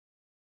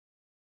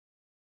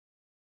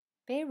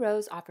Bay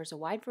ROES offers a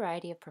wide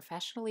variety of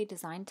professionally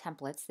designed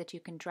templates that you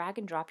can drag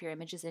and drop your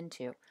images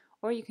into,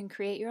 or you can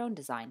create your own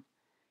design.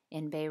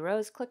 In Bay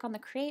ROES, click on the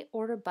Create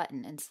Order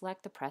button and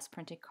select the Press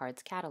Printed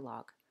Cards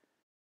catalog.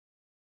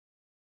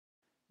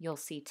 You'll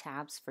see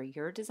tabs for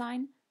your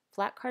design,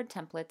 flat card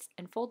templates,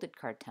 and folded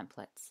card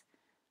templates.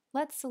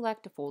 Let's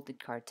select a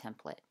folded card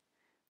template.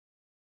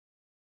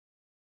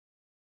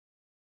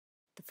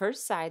 The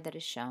first side that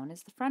is shown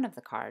is the front of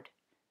the card.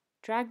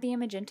 Drag the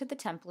image into the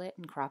template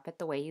and crop it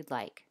the way you'd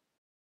like.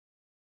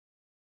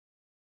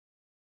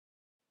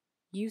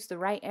 Use the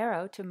right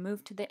arrow to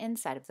move to the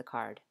inside of the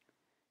card.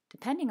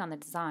 Depending on the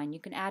design, you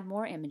can add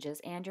more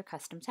images and your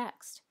custom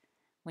text.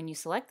 When you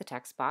select the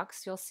text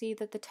box, you'll see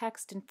that the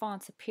text and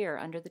fonts appear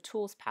under the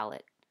Tools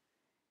palette.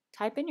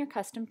 Type in your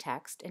custom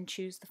text and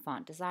choose the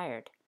font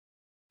desired.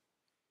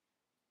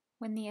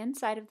 When the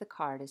inside of the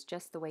card is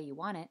just the way you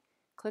want it,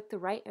 click the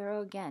right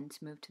arrow again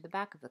to move to the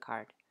back of the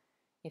card.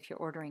 If you're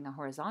ordering a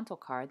horizontal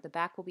card, the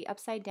back will be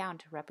upside down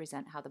to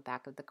represent how the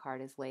back of the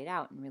card is laid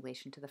out in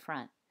relation to the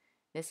front.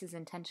 This is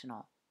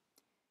intentional.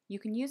 You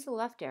can use the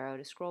left arrow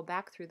to scroll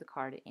back through the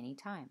card at any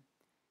time.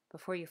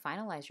 Before you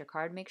finalize your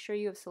card, make sure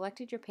you have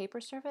selected your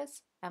paper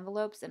surface,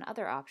 envelopes, and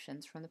other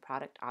options from the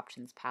Product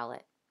Options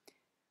palette.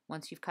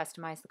 Once you've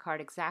customized the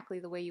card exactly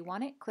the way you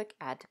want it, click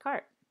Add to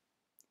Cart.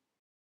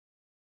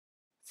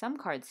 Some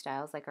card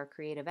styles, like our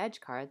Creative Edge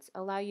cards,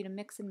 allow you to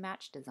mix and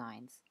match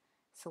designs.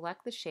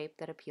 Select the shape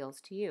that appeals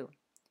to you.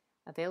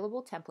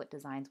 Available template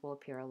designs will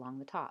appear along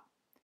the top.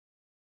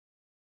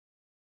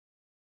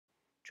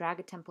 Drag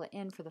a template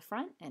in for the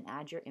front and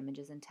add your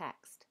images and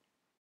text.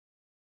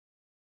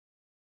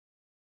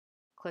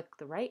 Click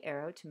the right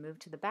arrow to move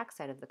to the back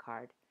side of the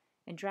card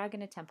and drag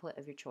in a template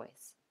of your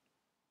choice.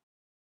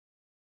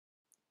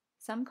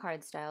 Some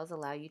card styles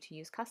allow you to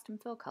use custom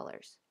fill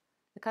colors.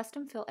 The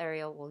custom fill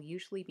area will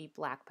usually be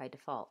black by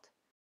default.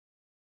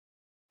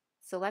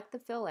 Select the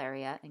fill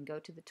area and go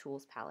to the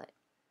Tools palette.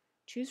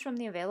 Choose from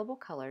the available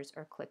colors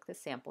or click the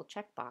sample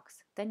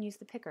checkbox, then use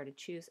the picker to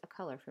choose a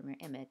color from your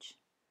image.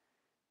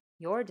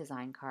 Your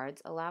design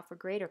cards allow for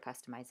greater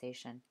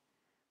customization.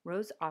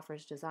 ROES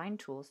offers design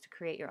tools to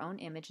create your own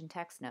image and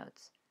text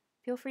notes.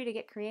 Feel free to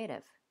get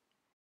creative.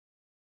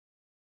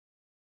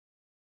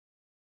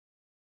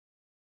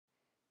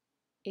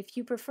 If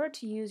you prefer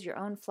to use your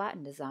own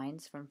flattened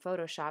designs from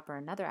Photoshop or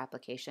another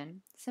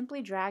application,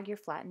 simply drag your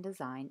flattened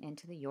design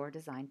into the Your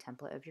Design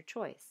template of your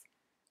choice.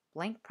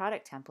 Blank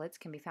product templates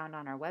can be found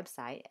on our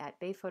website at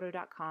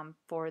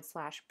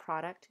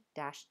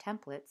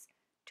bayphoto.com/product-templates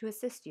to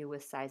assist you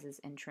with sizes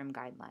and trim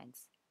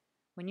guidelines.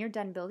 When you're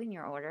done building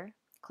your order,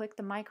 click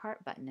the My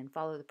Cart button and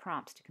follow the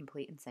prompts to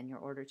complete and send your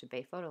order to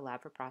Bay Photo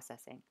Lab for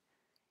processing.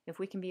 If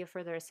we can be of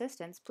further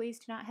assistance, please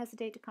do not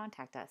hesitate to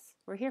contact us.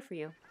 We're here for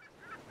you.